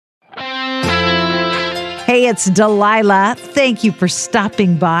Hey, it's Delilah. Thank you for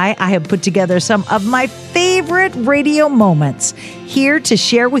stopping by. I have put together some of my favorite radio moments here to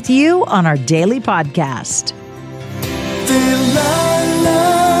share with you on our daily podcast.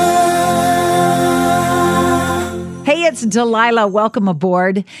 Hey, it's Delilah. Welcome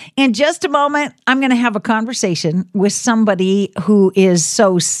aboard. In just a moment, I'm going to have a conversation with somebody who is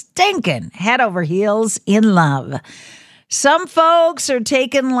so stinking head over heels in love. Some folks are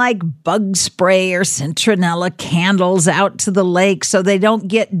taking like bug spray or citronella candles out to the lake so they don't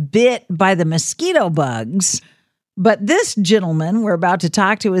get bit by the mosquito bugs. But this gentleman we're about to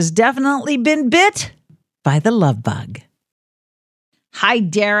talk to has definitely been bit by the love bug. Hi,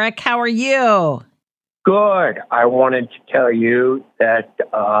 Derek. How are you? Good. I wanted to tell you that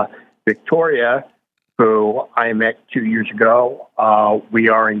Victoria, who I met 2 years ago, we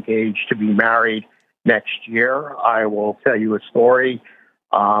are engaged to be married next year. I will tell you a story.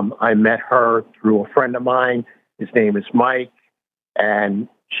 I met her through a friend of mine. His name is Mike, and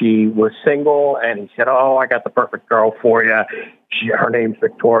she was single, and he said, "Oh, I got the perfect girl for you. Her name's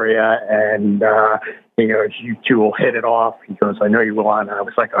Victoria, and he goes, you two will hit it off." He goes, "I know you will." And I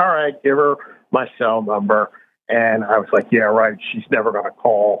was like, "All right, give her my cell number." And I was like, "Yeah, right. She's never going to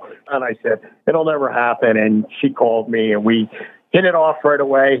call." And I said, "It'll never happen." And she called me, and we hit it off right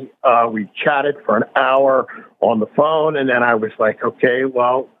away. We chatted for an hour on the phone. And then I was like, "Okay,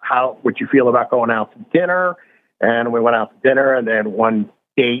 well, how would you feel about going out to dinner?" And we went out to dinner, and then one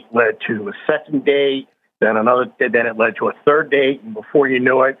date led to a second date, then it led to a third date. And before you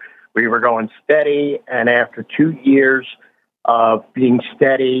knew it, we were going steady. And after 2 years of being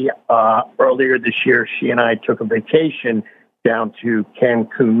steady, earlier this year, she and I took a vacation down to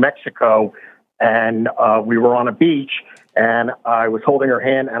Cancun, Mexico, and we were on a beach, and I was holding her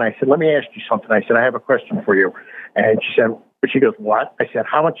hand, and I said, "Let me ask you something." I said, "I have a question for you." And she goes, "What?" I said,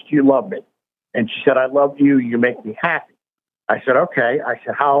 "How much do you love me?" And she said, "I love you. You make me happy." I said, "Okay." I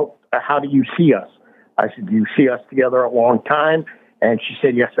said, how do you see us?" I said, "Do you see us together a long time?" And she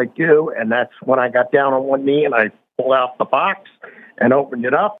said, "Yes, I do." And that's when I got down on one knee and I pulled out the box and opened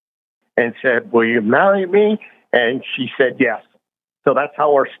it up and said, "Will you marry me?" And she said, "Yes." So that's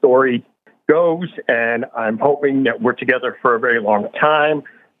how our story goes. And I'm hoping that we're together for a very long time.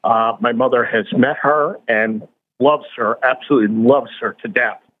 My mother has met her and loves her, absolutely loves her to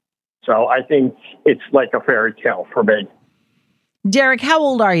death. So I think it's like a fairy tale for me. Derek, how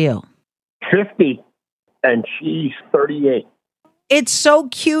old are you? 50, and she's 38. It's so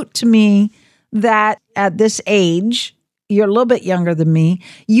cute to me that at this age, you're a little bit younger than me,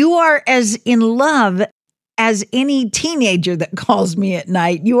 you are as in love as any teenager that calls me at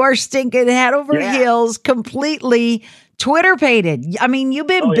night. You are stinking head over heels, completely Twitter-pated. I mean, you've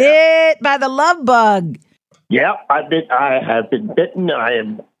been bit by the love bug. Yeah, I have been bitten. I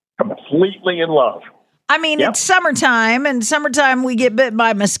am completely in love. I mean, It's summertime, and summertime we get bit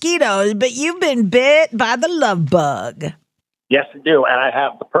by mosquitoes, but you've been bit by the love bug. Yes, I do. And I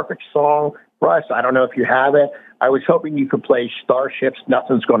have the perfect song for us. I don't know if you have it. I was hoping you could play Starships,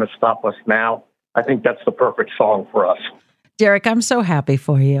 Nothing's Going to Stop Us Now. I think that's the perfect song for us. Derek, I'm so happy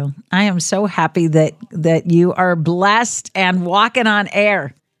for you. I am so happy that you are blessed and walking on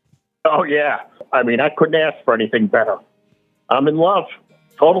air. Oh, yeah. I mean, I couldn't ask for anything better. I'm in love,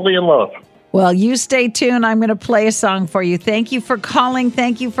 totally in love. Well, you stay tuned. I'm going to play a song for you. Thank you for calling.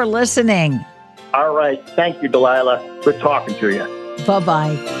 Thank you for listening. All right. Thank you, Delilah. Good talking to you.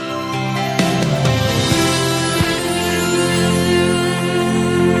 Bye-bye.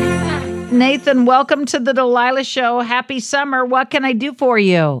 Nathan, welcome to the Delilah Show. Happy summer. What can I do for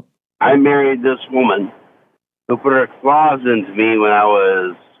you? I married this woman who put her claws into me when I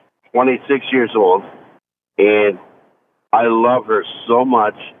was 26 years old. And I love her so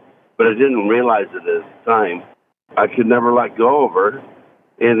much, but I didn't realize it at the time. I could never let go of her.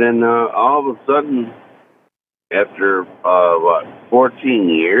 And then all of a sudden, after, 14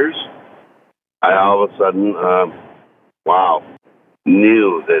 years, I all of a sudden,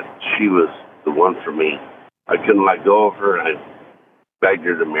 knew that she was the one for me. I couldn't let go of her. I begged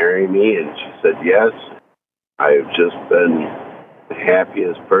her to marry me, and she said yes. I have just been the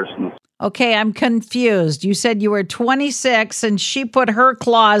happiest person. Okay, I'm confused. You said you were 26 and she put her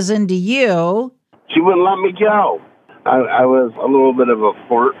claws into you. She wouldn't let me go. I was a little bit of a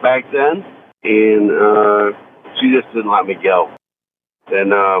flirt back then, and she just didn't let me go.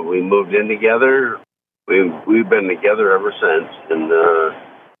 Then we moved in together. We've been together ever since. And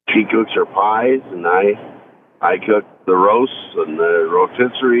she cooks her pies, and I cook the roasts and the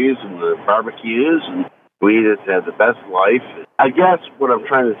rotisseries and the barbecues, and we just had the best life. I guess what I'm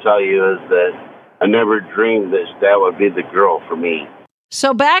trying to tell you is that I never dreamed that would be the girl for me.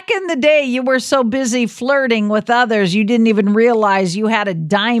 So back in the day, you were so busy flirting with others, you didn't even realize you had a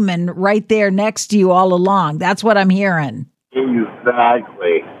diamond right there next to you all along. That's what I'm hearing.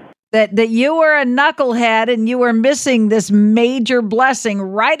 Exactly. That you were a knucklehead and you were missing this major blessing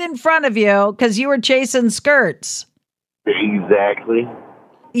right in front of you because you were chasing skirts. Exactly.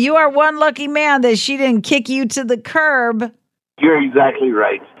 You are one lucky man that she didn't kick you to the curb. You're exactly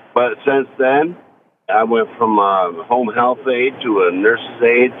right. But since then, I went from a home health aide to a nurse's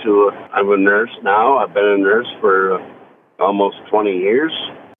aide I'm a nurse now. I've been a nurse for almost 20 years.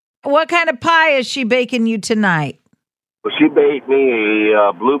 What kind of pie is she baking you tonight? Well, she baked me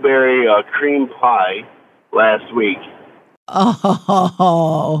a blueberry cream pie last week.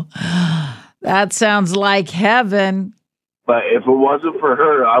 Oh, that sounds like heaven. But if it wasn't for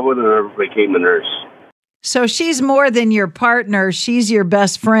her, I would have never became a nurse. So she's more than your partner. She's your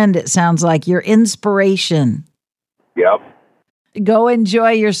best friend, it sounds like, your inspiration. Yep. Go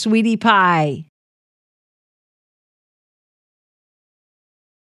enjoy your sweetie pie.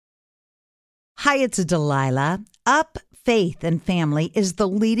 Hi, it's Delilah. Up Faith and Family is the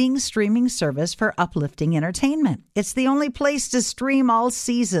leading streaming service for uplifting entertainment. It's the only place to stream all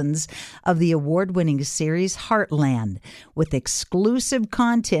seasons of the award-winning series Heartland with exclusive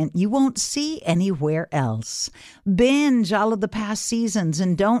content you won't see anywhere else. Binge all of the past seasons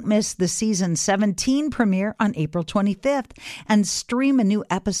and don't miss the season 17 premiere on April 25th and stream a new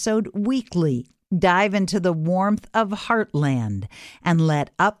episode weekly. Dive into the warmth of Heartland and let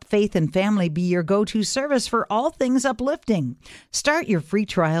Up Faith and Family be your go-to service for all things uplifting. Start your free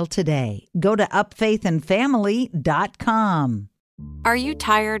trial today. Go to upfaithandfamily.com. Are you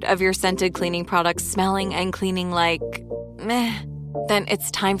tired of your scented cleaning products smelling and cleaning like meh? Then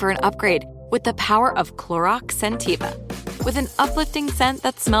it's time for an upgrade with the power of Clorox Scentiva. With an uplifting scent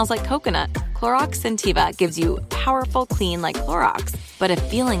that smells like coconut, Clorox Scentiva gives you powerful clean like Clorox, but a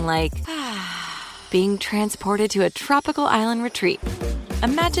feeling like being transported to a tropical island retreat.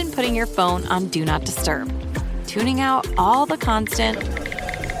 Imagine putting your phone on Do Not Disturb, tuning out all the constant,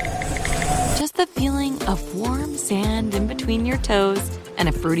 just the feeling of warm sand in between your toes and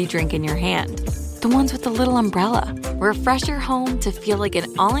a fruity drink in your hand. The ones with the little umbrella. Refresh your home to feel like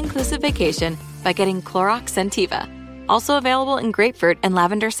an all-inclusive vacation by getting Clorox Scentiva. Also available in grapefruit and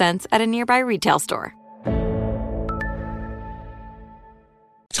lavender scents at a nearby retail store.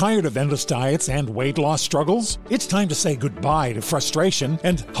 Tired of endless diets and weight loss struggles? It's time to say goodbye to frustration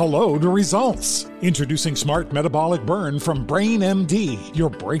and hello to results. Introducing Smart Metabolic Burn from Brain MD, your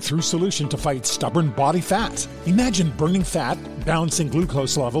breakthrough solution to fight stubborn body fat. Imagine burning fat, balancing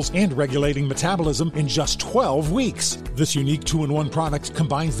glucose levels, and regulating metabolism in just 12 weeks. This unique 2-in-1 product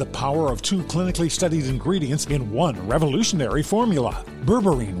combines the power of 2 clinically studied ingredients in one revolutionary formula.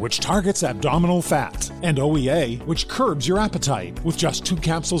 Berberine, which targets abdominal fat, and OEA, which curbs your appetite. With just 2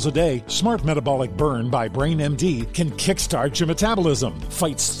 capsules a day, Smart Metabolic Burn by Brain MD can kickstart your metabolism,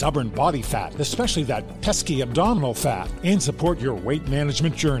 fight stubborn body fat, especially that pesky abdominal fat, and support your weight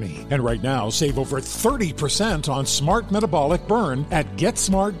management journey. And right now, save over 30% on Smart Metabolic Burn at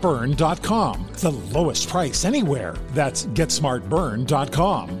GetSmartBurn.com. The lowest price anywhere. That's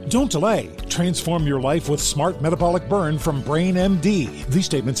GetSmartBurn.com. Don't delay. Transform your life with Smart Metabolic Burn from Brain MD. These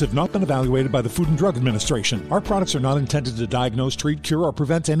statements have not been evaluated by the Food and Drug Administration. Our products are not intended to diagnose, treat, cure, or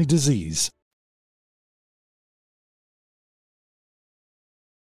prevent any disease.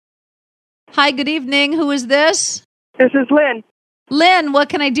 Hi, good evening. Who is this? This is Lynn. Lynn, what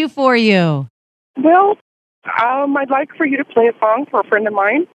can I do for you? Well, I'd like for you to play a song for a friend of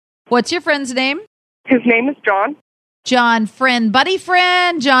mine. What's your friend's name? His name is John. John, friend, buddy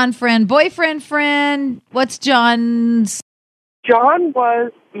friend, John, friend, boyfriend, friend. What's John's? John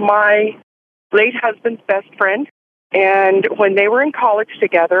was my late husband's best friend. And when they were in college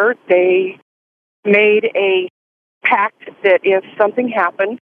together, they made a pact that if something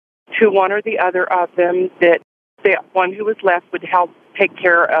happened to one or the other of them, that the one who was left would help take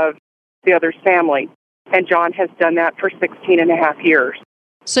care of the other's family. And John has done that for 16 and a half years.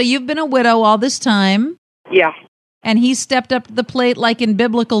 So you've been a widow all this time. Yeah. And he stepped up to the plate like in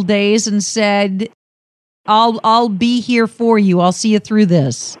biblical days and said, I'll be here for you. I'll see you through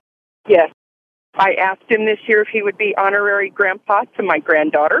this. Yes. I asked him this year if he would be honorary grandpa to my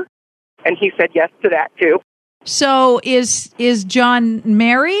granddaughter, and he said yes to that too. So is John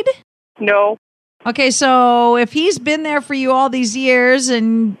married? No. Okay, so if he's been there for you all these years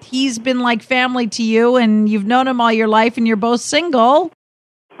and he's been like family to you and you've known him all your life and you're both single,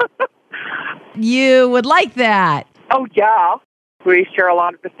 you would like that. Oh, yeah. We share a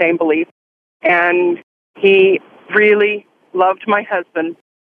lot of the same beliefs. And he really loved my husband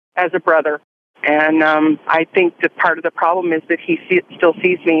as a brother. And I think that part of the problem is that he still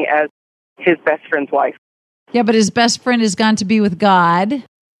sees me as his best friend's wife. Yeah, but his best friend has gone to be with God.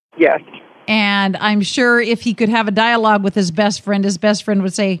 Yes. And I'm sure if he could have a dialogue with his best friend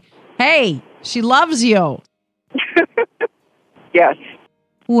would say, hey, she loves you. Yes.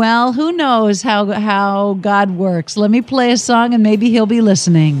 Well, who knows how God works. Let me play a song and maybe he'll be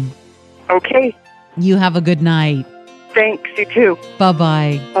listening. Okay. You have a good night. Thanks, you too.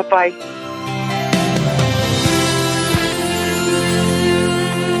 Bye-bye. Bye-bye.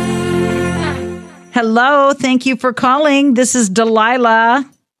 Hello. Thank you for calling. This is Delilah.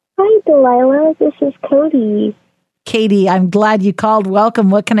 Hi, Delilah. This is Cody. Katie, I'm glad you called. Welcome.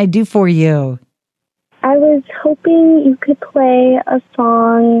 What can I do for you? I was hoping you could play a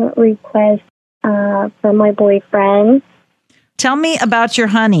song request for my boyfriend. Tell me about your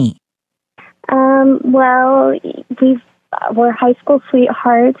honey. Well, we're high school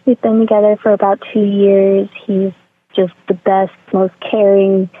sweethearts. We've been together for about 2 years. He's just the best, most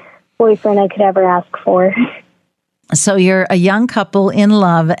caring boyfriend I could ever ask for. So you're a young couple in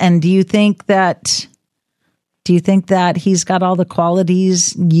love, and do you think that he's got all the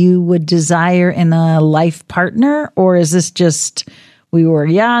qualities you would desire in a life partner, or is this just we were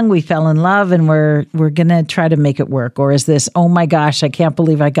young, we fell in love, and we're going to try to make it work? Or is this, oh my gosh, I can't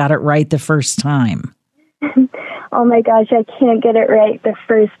believe I got it right the first time? Oh my gosh, I can't get it right the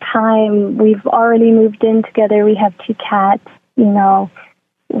first time. We've already moved in together. We have 2 cats. You know,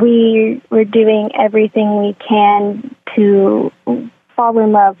 we're doing everything we can to fall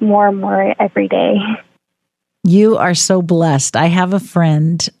in love more and more every day. You are so blessed. I have a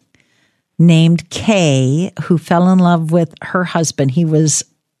friend named Kay who fell in love with her husband. He was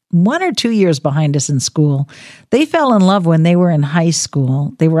 1 or 2 years behind us in school. They fell in love when they were in high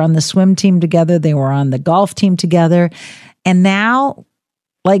school. They were on the swim team together. They were on the golf team together. And now,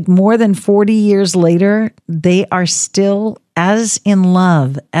 like more than 40 years later, they are still as in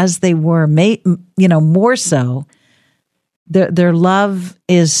love as they were, more so. Their love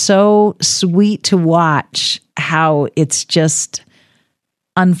is so sweet to watch how it's just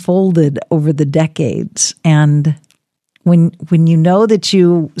unfolded over the decades. And when you know that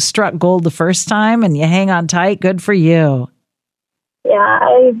you struck gold the first time and you hang on tight, good for you. Yeah,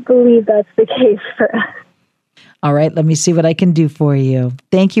 I believe that's the case for us. All right, let me see what I can do for you.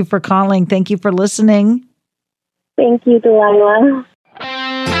 Thank you for calling. Thank you for listening. Thank you, Delilah.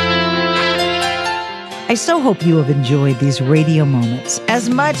 I so hope you have enjoyed these radio moments as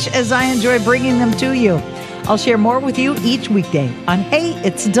much as I enjoy bringing them to you. I'll share more with you each weekday on Hey,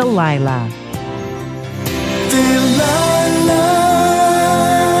 It's Delilah.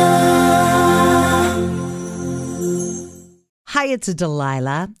 Hi, it's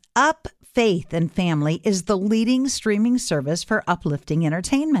Delilah. Up, Faith, and Family is the leading streaming service for uplifting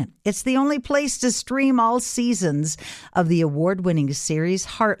entertainment. It's the only place to stream all seasons of the award-winning series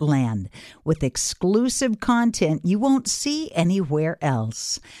Heartland, with exclusive content you won't see anywhere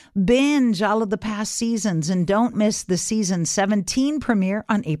else. Binge all of the past seasons and don't miss the season 17 premiere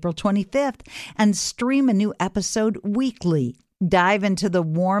on April 25th and stream a new episode weekly. Dive into the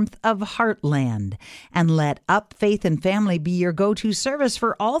warmth of Heartland and let Up, Faith, and Family be your go-to service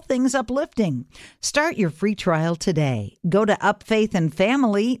for all things uplifting. Start your free trial today. Go to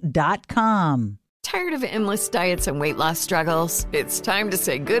upfaithandfamily.com. Tired of endless diets and weight loss struggles? It's time to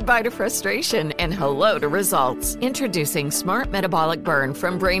say goodbye to frustration and hello to results. Introducing Smart Metabolic Burn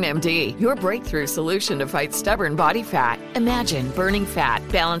from Brain MD, your breakthrough solution to fight stubborn body fat. Imagine burning fat,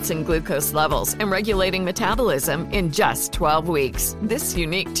 balancing glucose levels, and regulating metabolism in just 12 weeks. This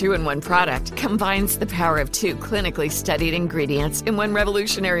unique 2-in-1 product combines the power of 2 clinically studied ingredients in one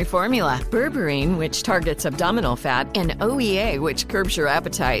revolutionary formula. Berberine, which targets abdominal fat, and OEA, which curbs your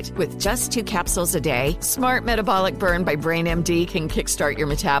appetite. With just 2 capsules a day, Smart Metabolic Burn by Brain MD can kickstart your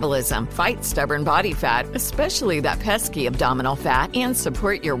metabolism, fight stubborn body fat, especially that pesky abdominal fat, and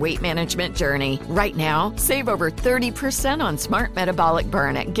support your weight management journey. Right now, save over 30% on Smart Metabolic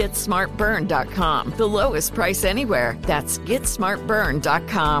Burn at GetSmartBurn.com. The lowest price anywhere. That's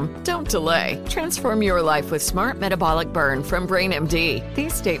GetSmartBurn.com. Don't delay. Transform your life with Smart Metabolic Burn from Brain MD.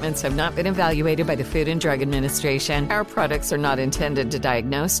 These statements have not been evaluated by the Food and Drug Administration. Our products are not intended to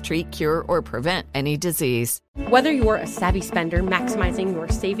diagnose, treat, cure, or prevent any disease. Whether you're a savvy spender maximizing your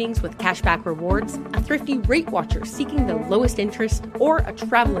savings with cashback rewards, a thrifty rate watcher seeking the lowest interest, or a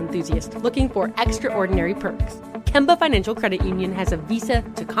travel enthusiast looking for extraordinary perks, Kemba Financial Credit Union has a visa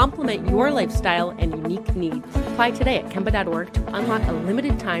to complement your lifestyle and unique needs. Apply today at Kemba.org to unlock a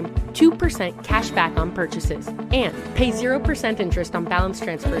limited time 2% cash back on purchases and pay 0% interest on balance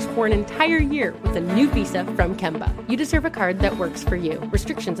transfers for an entire year with a new visa from Kemba. You deserve a card that works for you.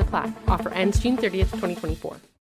 Restrictions apply. Offer ends June 30th, 2024.